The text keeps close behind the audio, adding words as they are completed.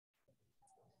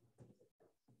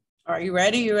Are you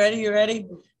ready? You ready? You ready?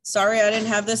 Sorry, I didn't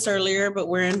have this earlier, but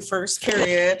we're in first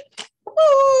period.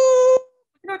 Woo!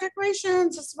 No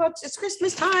decorations. It's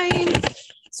Christmas time.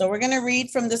 So we're gonna read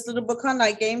from this little book on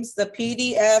night games. The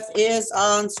PDF is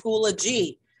on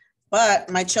Schoology, but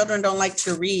my children don't like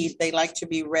to read. They like to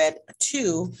be read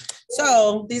to.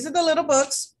 So these are the little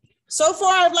books. So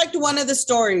far, I've liked one of the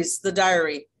stories, the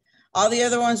diary. All the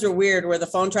other ones were weird, where the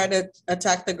phone tried to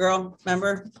attack the girl.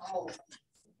 Remember?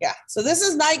 Yeah, so this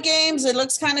is night games. It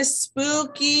looks kind of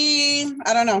spooky.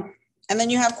 I don't know. And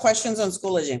then you have questions on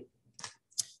Schoology.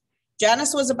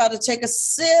 Janice was about to take a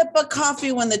sip of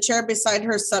coffee when the chair beside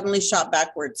her suddenly shot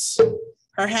backwards.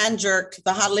 Her hand jerked.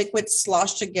 The hot liquid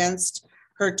sloshed against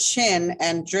her chin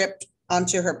and dripped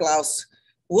onto her blouse.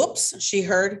 Whoops, she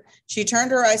heard. She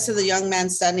turned her eyes to the young man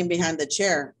standing behind the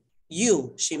chair.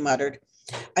 You, she muttered.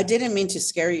 I didn't mean to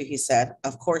scare you, he said.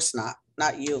 Of course not.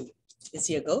 Not you. Is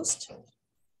he a ghost?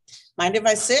 Mind if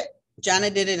I sit?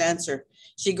 Janet didn't answer.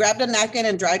 She grabbed a napkin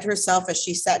and dried herself as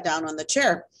she sat down on the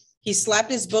chair. He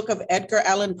slapped his book of Edgar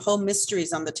Allan Poe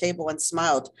mysteries on the table and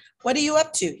smiled. What are you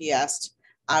up to? He asked.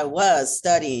 I was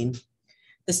studying.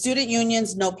 The student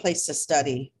union's no place to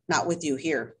study. Not with you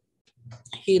here.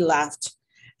 He laughed.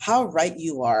 How right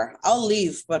you are. I'll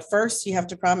leave, but first you have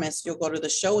to promise you'll go to the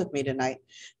show with me tonight.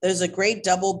 There's a great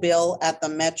double bill at the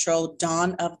Metro,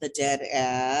 Dawn of the Dead,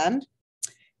 and...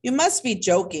 You must be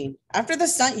joking. After the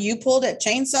stunt you pulled at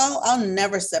Chainsaw, I'll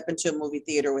never step into a movie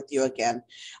theater with you again.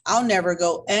 I'll never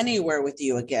go anywhere with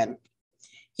you again.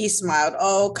 He smiled.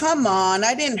 Oh, come on.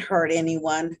 I didn't hurt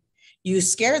anyone. You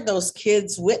scared those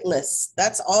kids witless.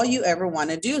 That's all you ever want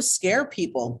to do, scare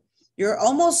people. You're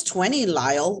almost 20,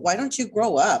 Lyle. Why don't you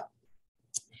grow up?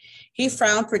 He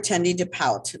frowned, pretending to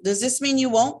pout. Does this mean you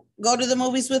won't go to the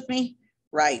movies with me?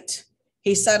 Right.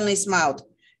 He suddenly smiled.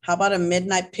 How about a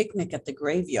midnight picnic at the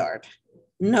graveyard?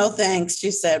 No, thanks, she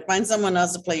said. Find someone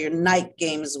else to play your night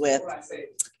games with.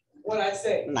 What'd I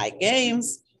say? Night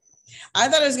games. I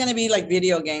thought it was going to be like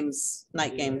video games,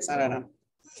 night games. I don't know.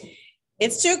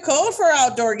 It's too cold for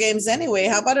outdoor games anyway.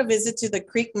 How about a visit to the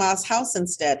Creek Moss house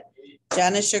instead?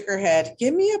 Janice shook her head.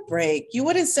 Give me a break. You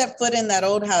wouldn't set foot in that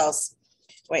old house.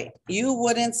 Wait, you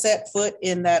wouldn't set foot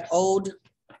in that old...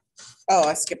 Oh,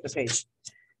 I skipped a page.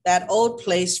 That old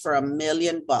place for $1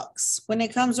 million. When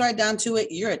it comes right down to it,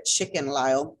 you're a chicken,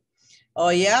 Lyle. Oh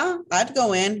yeah, I'd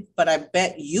go in, but I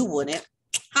bet you wouldn't.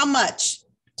 How much?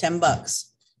 $10.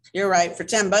 You're right. For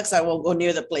 $10, I won't go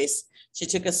near the place. She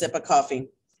took a sip of coffee.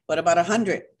 What about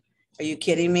 100? Are you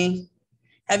kidding me?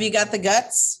 Have you got the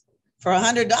guts? For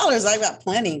 $100, I got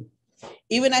plenty.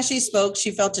 Even as she spoke,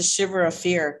 she felt a shiver of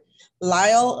fear.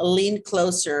 Lyle leaned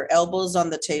closer, elbows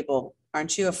on the table.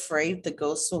 Aren't you afraid the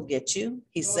ghosts will get you?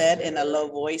 He said in a low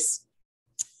voice.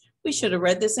 We should have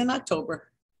read this in October.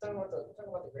 Talking about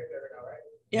the graveyard now, right?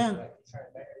 Yeah. Like, trying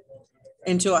to back everything.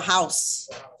 Into a house.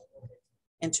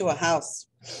 Into a house.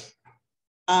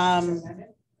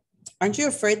 Aren't you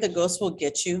afraid the ghosts will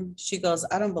get you? She goes,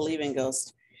 I don't believe in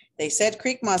ghosts. They said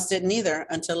Creek Moss didn't either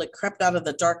until it crept out of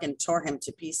the dark and tore him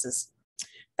to pieces.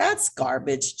 That's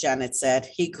garbage, Janet said.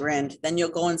 He grinned. Then you'll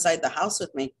go inside the house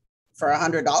with me. For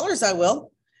 $100, I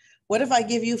will. What if I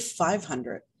give you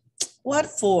 $500? What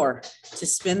for? To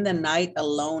spend the night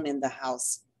alone in the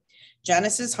house.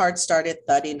 Janice's heart started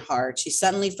thudding hard. She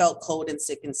suddenly felt cold and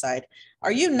sick inside.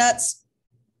 Are you nuts?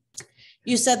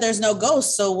 You said there's no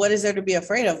ghost, so what is there to be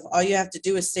afraid of? All you have to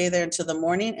do is stay there until the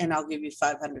morning and I'll give you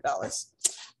 $500.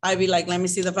 I'd be like, let me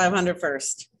see the 500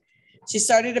 first. She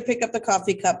started to pick up the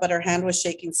coffee cup, but her hand was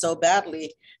shaking so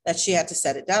badly that she had to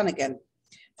set it down again.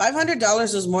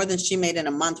 $500 was more than she made in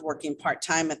a month working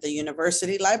part-time at the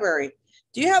university library.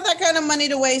 Do you have that kind of money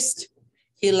to waste?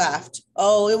 He laughed.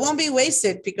 Oh, it won't be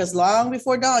wasted because long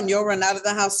before dawn, you'll run out of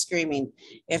the house screaming.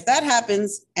 If that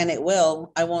happens, and it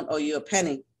will, I won't owe you a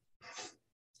penny.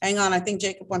 Hang on, I think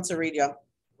Jacob wants to read y'all.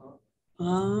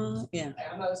 Yeah.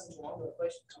 I'm not listening to all the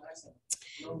questions.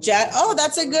 Oh,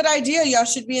 that's a good idea. Y'all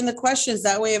should be in the questions.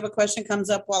 That way, if a question comes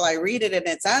up while I read it and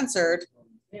it's answered,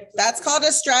 that's called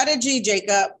a strategy,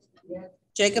 Jacob.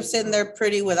 Jacob's sitting there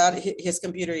pretty without his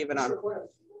computer even on.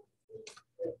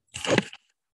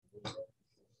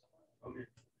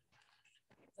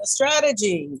 The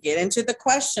strategy, get into the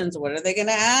questions. What are they going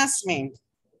to ask me?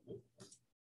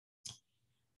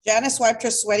 Janice wiped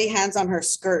her sweaty hands on her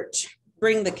skirt.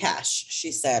 Bring the cash,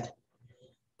 she said.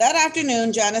 That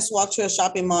afternoon, Janice walked to a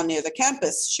shopping mall near the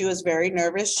campus. She was very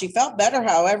nervous. She felt better,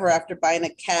 however, after buying a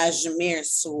cashmere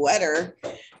sweater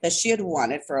that she had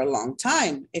wanted for a long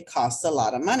time. It cost a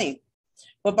lot of money.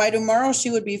 But by tomorrow,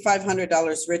 she would be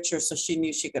 $500 richer, so she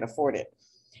knew she could afford it.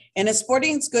 In a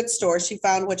sporting goods store, she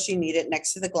found what she needed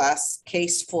next to the glass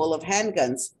case full of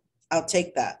handguns. I'll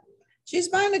take that. She's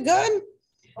buying a gun.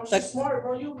 Oh, The- she's smart,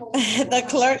 bro. You know. The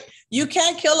clerk, you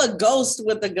can't kill a ghost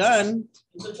with a gun.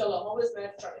 You could tell a homeless man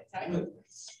trying to attack him.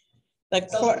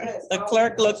 The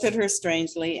clerk looked at her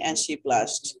strangely and she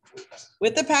blushed.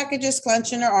 With the packages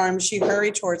clenched in her arms, she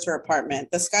hurried towards her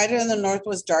apartment. The sky to the north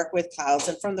was dark with clouds,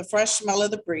 and from the fresh smell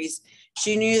of the breeze,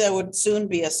 she knew there would soon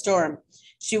be a storm.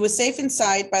 She was safe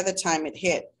inside by the time it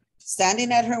hit.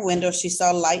 Standing at her window, she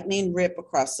saw lightning rip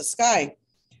across the sky.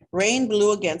 Rain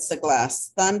blew against the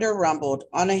glass. Thunder rumbled.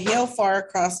 On a hill far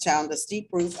across town, the steep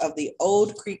roof of the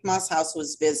old Creekmoss house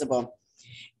was visible.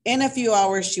 In a few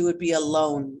hours, she would be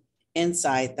alone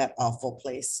inside that awful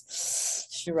place.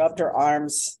 She rubbed her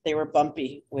arms. They were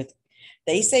bumpy with,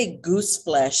 they say goose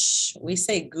flesh. We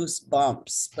say goose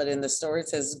bumps, but in the story it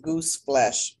says goose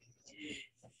flesh.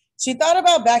 She thought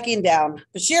about backing down,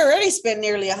 but she already spent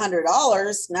nearly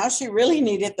 $100. Now she really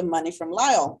needed the money from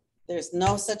Lyle. There's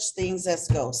no such things as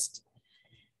ghosts,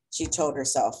 she told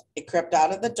herself. It crept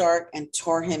out of the dark and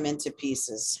tore him into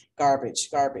pieces. Garbage,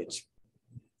 garbage.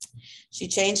 She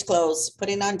changed clothes,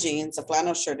 putting on jeans, a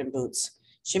flannel shirt, and boots.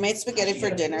 She made spaghetti for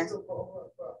dinner.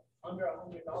 Under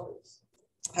 $100.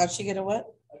 How'd she get a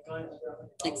what? A gun under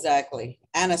 $100. Exactly.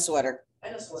 And a sweater.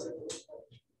 And a sweater.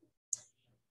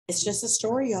 It's just a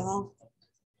story, y'all.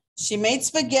 She made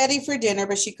spaghetti for dinner,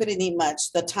 but she couldn't eat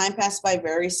much. The time passed by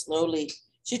very slowly.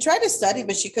 She tried to study,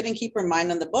 but she couldn't keep her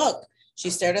mind on the book. She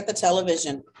stared at the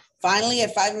television. Finally,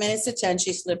 at 5 minutes to 10,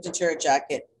 she slipped into her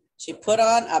jacket. She put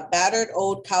on a battered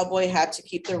old cowboy hat to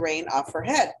keep the rain off her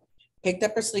head, picked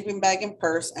up her sleeping bag and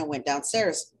purse, and went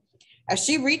downstairs. As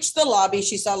she reached the lobby,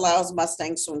 she saw Lyle's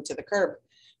Mustang swing to the curb.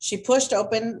 She pushed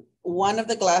open one of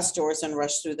the glass doors and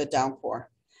rushed through the downpour.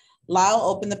 Lyle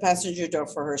opened the passenger door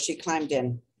for her. She climbed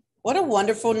in. What a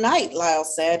wonderful night, Lyle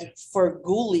said, for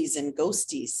ghoulies and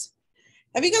ghosties.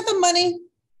 Have you got the money?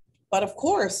 But of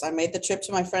course, I made the trip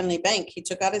to my friendly bank. He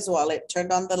took out his wallet,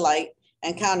 turned on the light,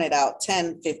 and counted out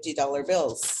 10 $50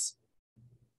 bills.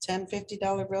 10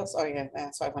 $50 bills? Oh yeah,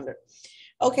 that's 500.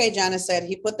 Okay, Janice said.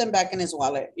 He put them back in his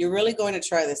wallet. You're really going to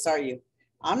try this, are you?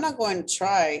 I'm not going to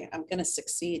try. I'm going to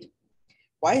succeed.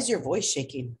 Why is your voice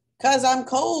shaking? Because I'm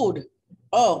cold.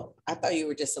 Oh, I thought you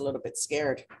were just a little bit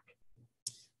scared.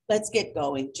 Let's get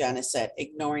going, Janice said,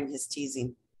 ignoring his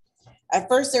teasing. At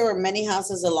first, there were many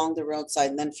houses along the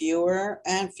roadside, and then fewer,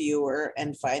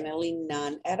 and finally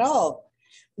none at all.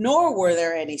 Nor were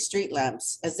there any street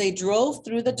lamps. As they drove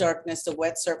through the darkness, the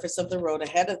wet surface of the road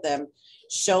ahead of them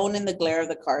shone in the glare of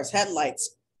the car's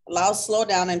headlights. Lyle slowed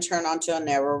down and turned onto a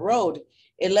narrow road.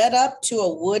 It led up to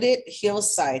a wooded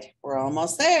hillside. We're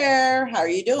almost there. How are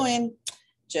you doing?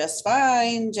 Just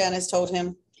fine, Janice told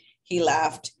him. He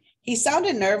laughed. He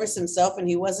sounded nervous himself, and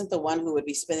he wasn't the one who would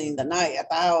be spending the night at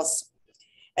the house.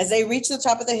 As they reached the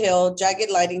top of the hill, jagged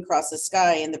lighting crossed the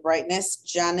sky. In the brightness,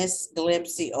 Janice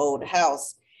glimpsed the old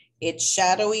house, its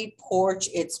shadowy porch,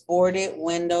 its boarded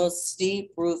windows,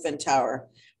 steep roof, and tower.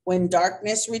 When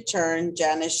darkness returned,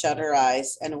 Janice shut her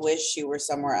eyes and wished she were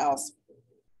somewhere else.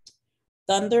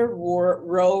 Thunder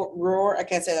roar, I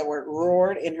can't say that word,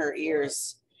 roared in her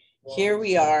ears. Here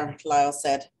we are, Lyle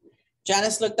said.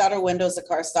 Janice looked out her window as the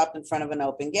car stopped in front of an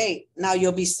open gate. Now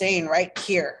you'll be staying right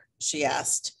here, she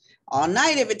asked. All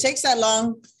night, if it takes that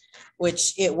long,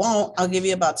 which it won't, I'll give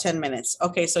you about 10 minutes.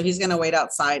 Okay, so he's gonna wait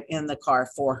outside in the car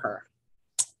for her.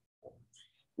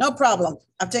 No problem,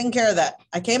 I've taken care of that.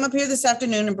 I came up here this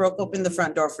afternoon and broke open the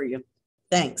front door for you.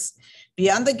 Thanks.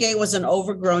 Beyond the gate was an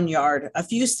overgrown yard. A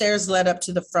few stairs led up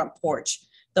to the front porch.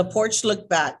 The porch looked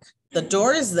back. The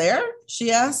door is there?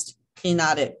 She asked. He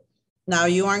nodded. Now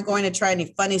you aren't going to try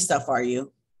any funny stuff, are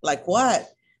you? Like what?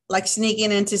 Like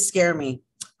sneaking in to scare me.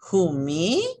 Who,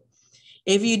 me?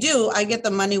 If you do, I get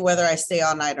the money whether I stay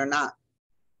all night or not.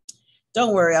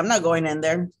 Don't worry, I'm not going in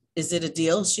there. Is it a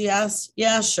deal? She asked.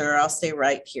 Yeah, sure, I'll stay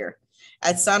right here.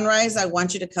 At sunrise, I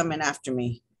want you to come in after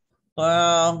me.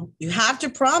 Well, you have to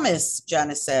promise,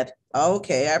 Janice said.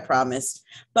 Okay, I promised.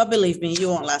 But believe me, you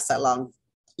won't last that long.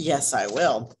 Yes, I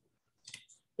will.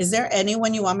 Is there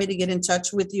anyone you want me to get in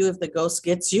touch with you if the ghost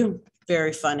gets you?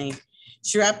 Very funny.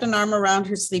 She wrapped an arm around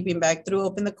her sleeping bag, threw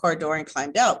open the car door, and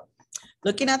climbed out.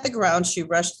 Looking at the ground, she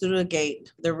rushed through the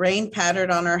gate. The rain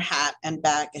pattered on her hat and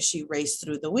back as she raced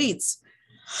through the weeds.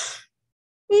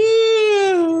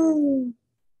 Did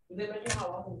they mention how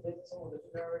long did someone live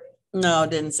there already? No,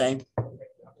 didn't say.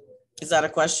 Is that a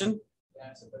question?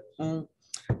 Yeah, it's a question.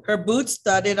 Her boots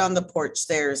thudded on the porch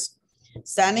stairs.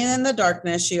 Standing in the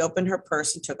darkness, she opened her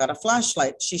purse and took out a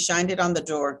flashlight. She shined it on the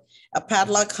door. A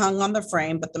padlock hung on the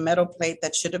frame, but the metal plate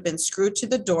that should have been screwed to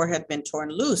the door had been torn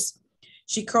loose.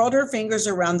 She curled her fingers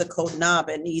around the cold knob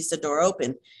and eased the door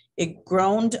open. It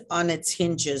groaned on its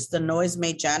hinges. The noise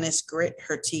made Janice grit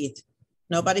her teeth.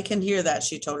 Nobody can hear that,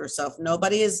 she told herself.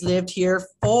 Nobody has lived here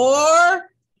for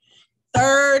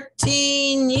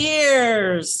 13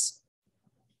 years.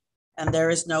 And there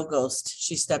is no ghost.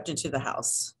 She stepped into the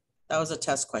house. That was a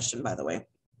test question, by the way.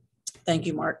 Thank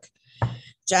you, Mark.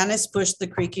 Janice pushed the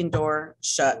creaking door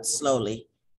shut slowly.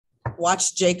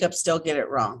 Watch Jacob still get it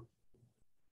wrong.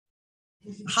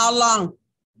 How long?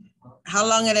 How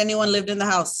long had anyone lived in the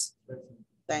house?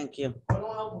 Thank you.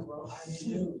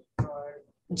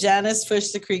 Janice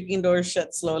pushed the creaking door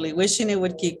shut slowly, wishing it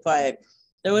would keep quiet.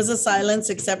 There was a silence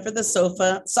except for the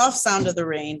soft sound of the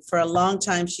rain. For a long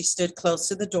time, she stood close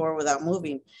to the door without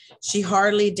moving. She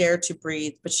hardly dared to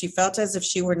breathe, but she felt as if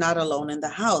she were not alone in the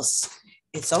house.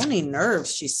 It's only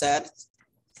nerves, she said.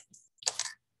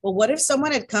 Well, what if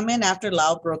someone had come in after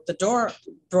Lal broke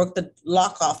the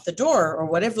lock off the door? Or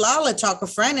what if Lal had talked a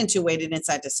friend into waiting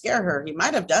inside to scare her? He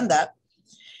might have done that.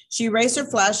 She raised her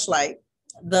flashlight.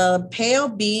 The pale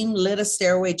beam lit a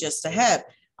stairway just ahead.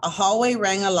 A hallway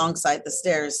ran alongside the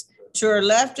stairs. To her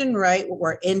left and right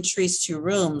were entries to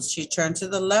rooms. She turned to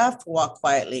the left, walked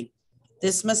quietly.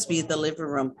 This must be the living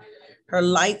room. Her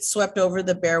light swept over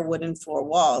the bare wooden floor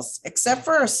walls. Except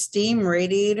for a steam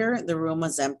radiator, the room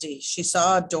was empty. She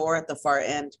saw a door at the far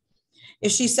end.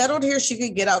 If she settled here, she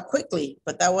could get out quickly,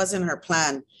 but that wasn't her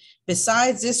plan.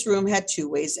 Besides, this room had two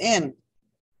ways in.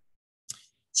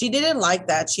 She didn't like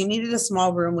that. She needed a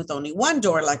small room with only one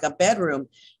door, like a bedroom.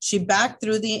 She backed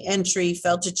through the entry,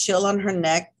 felt a chill on her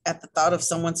neck at the thought of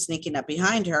someone sneaking up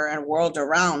behind her, and whirled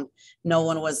around. No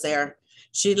one was there.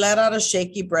 She let out a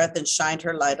shaky breath and shined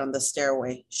her light on the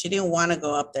stairway. She didn't want to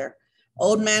go up there.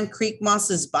 Old man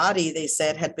Creekmoss's body, they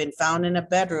said, had been found in a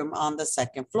bedroom on the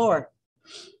second floor.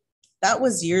 That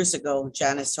was years ago,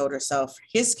 Janice told herself.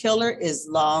 His killer is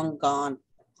long gone.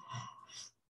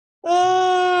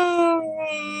 Oh,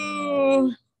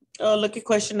 look at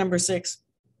question number 6.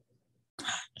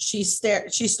 She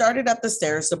started up the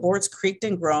stairs. The boards creaked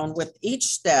and groaned. With each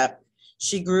step,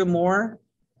 she grew more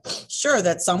sure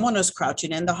that someone was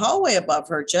crouching in the hallway above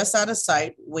her, just out of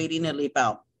sight, waiting to leap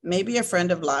out. Maybe a friend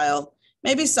of Lyle,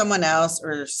 maybe someone else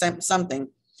or something.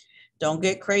 Don't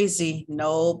get crazy.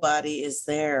 Nobody is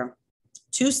there.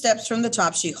 2 steps from the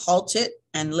top, she halted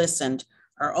and listened.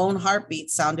 Her own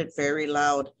heartbeat sounded very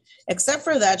loud. Except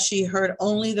for that, she heard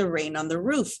only the rain on the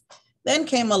roof. Then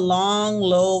came a long,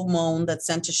 low moan that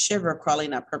sent a shiver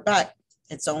crawling up her back.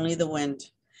 It's only the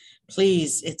wind.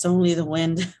 Please, it's only the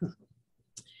wind.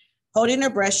 Holding her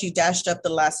breath, she dashed up the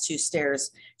last 2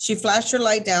 stairs. She flashed her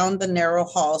light down the narrow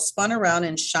hall, spun around,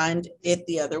 and shined it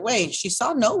the other way. She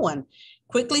saw no one.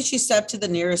 Quickly, she stepped to the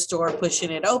nearest door,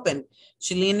 pushing it open.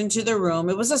 She leaned into the room.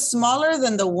 It was smaller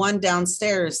than the one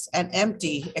downstairs and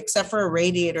empty, except for a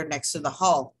radiator next to the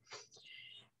hall.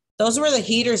 Those were the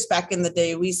heaters back in the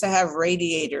day. We used to have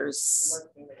radiators.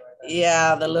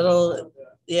 Yeah,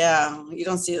 you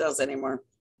don't see those anymore.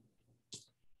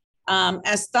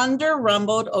 As thunder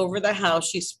rumbled over the house,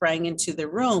 she sprang into the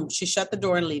room. She shut the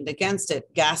door and leaned against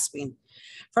it, gasping.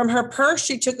 From her purse,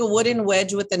 she took a wooden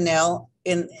wedge with a nail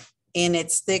in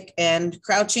its thick end.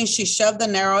 Crouching, she shoved the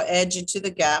narrow edge into the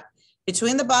gap.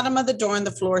 Between the bottom of the door and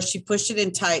the floor, she pushed it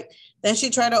in tight. Then she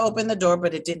tried to open the door,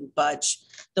 but it didn't budge.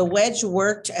 The wedge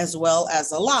worked as well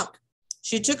as a lock.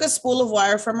 She took a spool of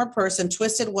wire from her purse and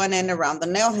twisted one end around the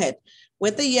nail head.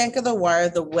 With the yank of the wire,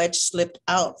 the wedge slipped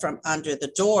out from under the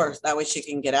door. That way she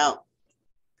can get out.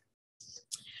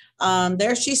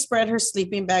 There she spread her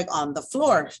sleeping bag on the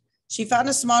floor. She found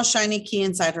a small shiny key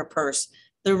inside her purse.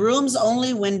 The room's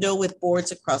only window with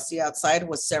boards across the outside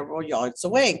was several yards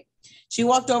away. She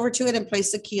walked over to it and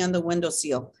placed the key on the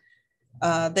windowsill.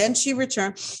 Then she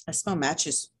returned. I smell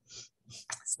matches.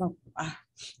 I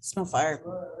smell fire.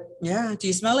 Yeah, do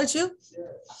you smell it too?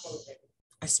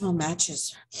 I smell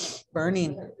matches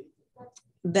burning.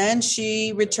 Then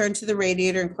she returned to the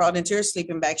radiator and crawled into her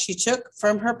sleeping bag. She took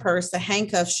from her purse the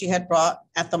handcuffs she had bought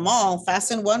at the mall,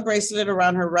 fastened one bracelet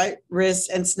around her right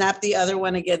wrist, and snapped the other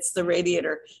one against the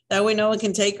radiator. That way no one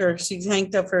can take her. She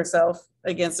handcuffed herself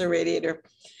against the radiator.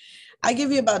 I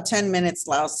give you about 10 minutes,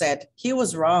 Lau said. He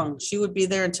was wrong. She would be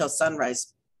there until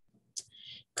sunrise.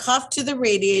 Cuffed to the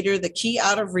radiator, the key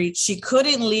out of reach. She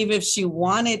couldn't leave if she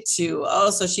wanted to.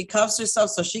 Oh, so she cuffs herself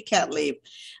so she can't leave.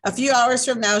 A few hours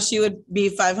from now, she would be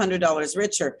 $500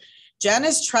 richer.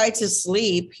 Janice tried to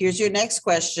sleep. Here's your next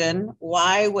question.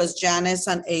 Why was Janice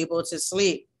unable to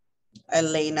sleep?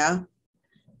 Elena.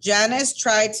 Janice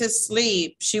tried to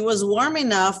sleep. She was warm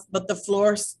enough, but the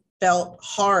floor felt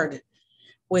hard.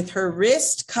 With her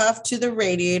wrist cuffed to the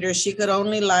radiator, she could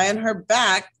only lie on her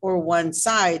back or one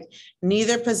side.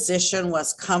 Neither position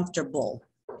was comfortable.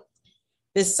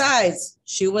 Besides,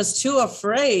 she was too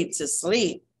afraid to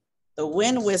sleep. The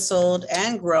wind whistled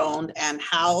and groaned and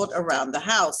howled around the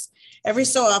house. Every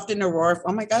so often, a roar of,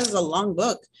 oh my God, this is a long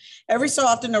book. Every so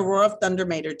often, a roar of thunder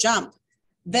made her jump.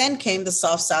 Then came the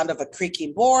soft sound of a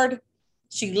creaking board.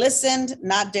 She listened,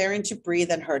 not daring to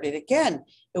breathe, and heard it again.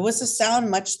 It was a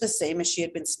sound much the same as she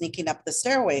had been sneaking up the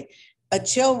stairway. A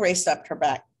chill raced up her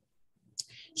back.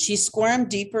 She squirmed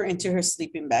deeper into her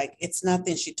sleeping bag. It's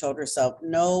nothing, she told herself.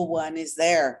 No one is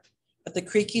there. But the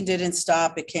creaking didn't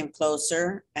stop. It came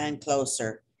closer and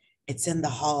closer. It's in the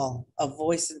hall. A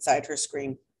voice inside her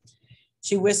screamed.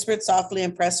 She whispered softly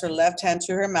and pressed her left hand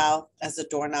to her mouth as the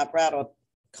doorknob rattled.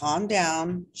 Calm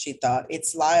down, she thought.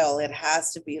 It's Lyle. It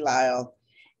has to be Lyle.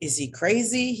 Is he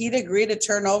crazy? He'd agree to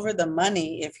turn over the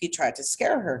money if he tried to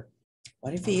scare her.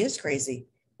 What if he is crazy?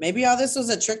 Maybe all this was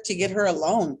a trick to get her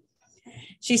alone.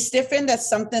 She stiffened as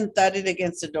something thudded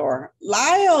against the door.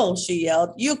 Lyle, she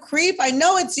yelled. You creep. I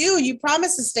know it's you. You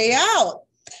promised to stay out.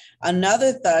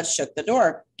 Another thud shook the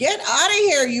door. Get out of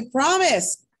here. You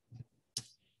promised.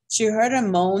 She heard a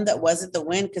moan that wasn't the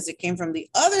wind because it came from the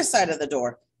other side of the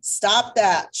door. Stop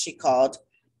that, she called.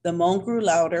 The moan grew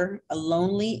louder, a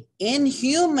lonely,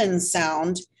 inhuman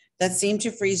sound that seemed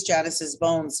to freeze Janice's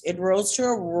bones. It rose to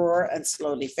a roar and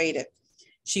slowly faded.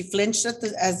 She flinched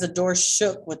as the door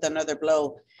shook with another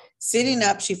blow. Sitting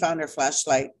up, she found her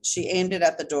flashlight. She aimed it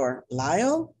at the door.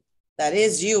 Lyle? That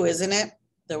is you, isn't it?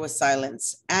 There was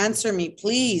silence. Answer me,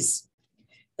 please.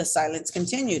 The silence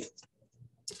continued.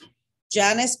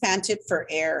 Janice panted for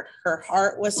air. Her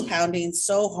heart was pounding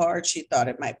so hard she thought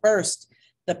it might burst.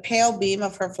 The pale beam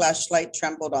of her flashlight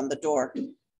trembled on the door.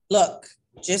 Look,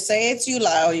 just say it's you,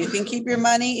 Lyle. You can keep your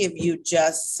money if you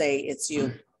just say it's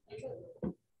you.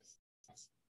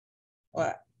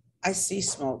 What? I see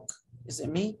smoke. Is it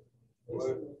me?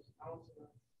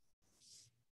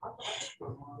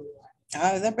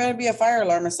 There better be a fire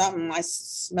alarm or something. I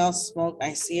smell smoke.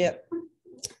 I see it.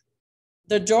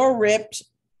 The door ripped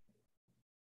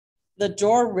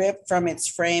from its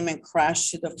frame and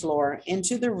crashed to the floor.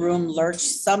 Into the room lurched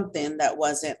something that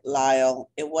wasn't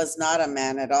Lyle. It was not a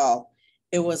man at all.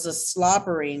 It was a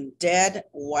slobbering, dead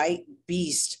white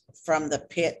beast from the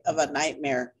pit of a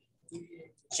nightmare.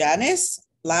 Janice?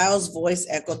 Lyle's voice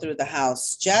echoed through the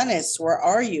house. Janice, where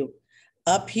are you?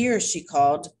 Up here, she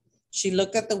called. She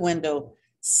looked at the window.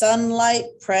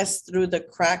 Sunlight pressed through the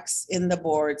cracks in the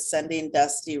board, sending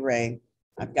dusty rain.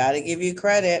 I've got to give you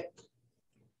credit.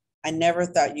 I never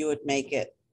thought you would make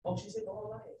it. Oh, she said the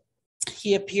whole night.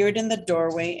 He appeared in the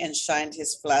doorway and shined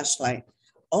his flashlight.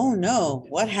 Oh no,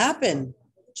 what happened?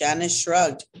 Janice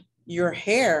shrugged. Your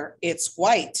hair, it's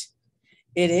white.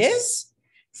 It is?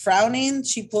 Frowning,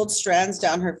 she pulled strands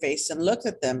down her face and looked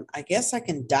at them. I guess I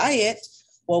can dye it.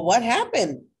 Well, what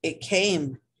happened? It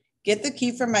came. Get the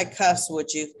key from my cuffs,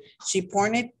 would you? She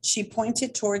pointed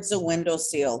towards the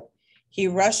windowsill. He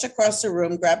rushed across the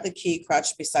room, grabbed the key,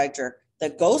 crouched beside her. The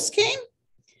ghost came?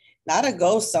 Not a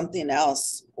ghost, something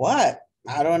else. What?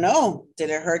 I don't know.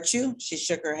 Did it hurt you? She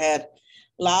shook her head.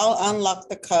 Lyle unlocked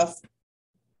the cuff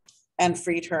and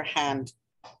freed her hand.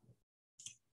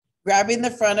 Grabbing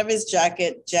the front of his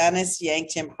jacket, Janice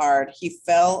yanked him hard. He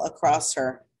fell across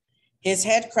her. His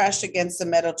head crashed against the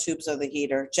metal tubes of the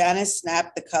heater. Janice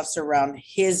snapped the cuffs around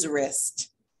his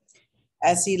wrist.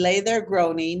 As he lay there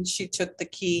groaning, she took the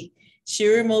key. She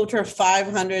removed her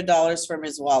 $500 from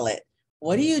his wallet.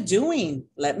 What are you doing?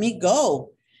 Let me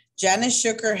go. Janice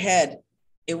shook her head.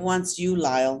 It wants you,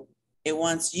 Lyle. It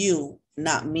wants you,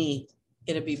 not me.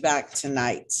 It'll be back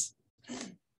tonight.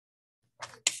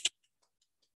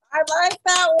 I like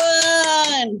that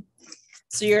one.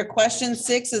 So your question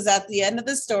 6 is at the end of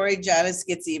the story, Janice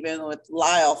gets even with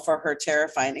Lyle for her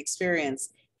terrifying experience.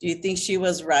 Do you think she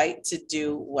was right to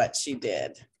do what she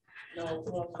did? No.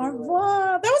 Au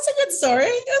revoir. That was a good story.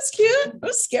 It was cute. It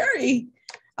was scary.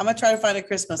 I'm going to try to find a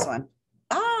Christmas one.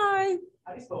 Bye.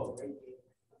 How do you spell it?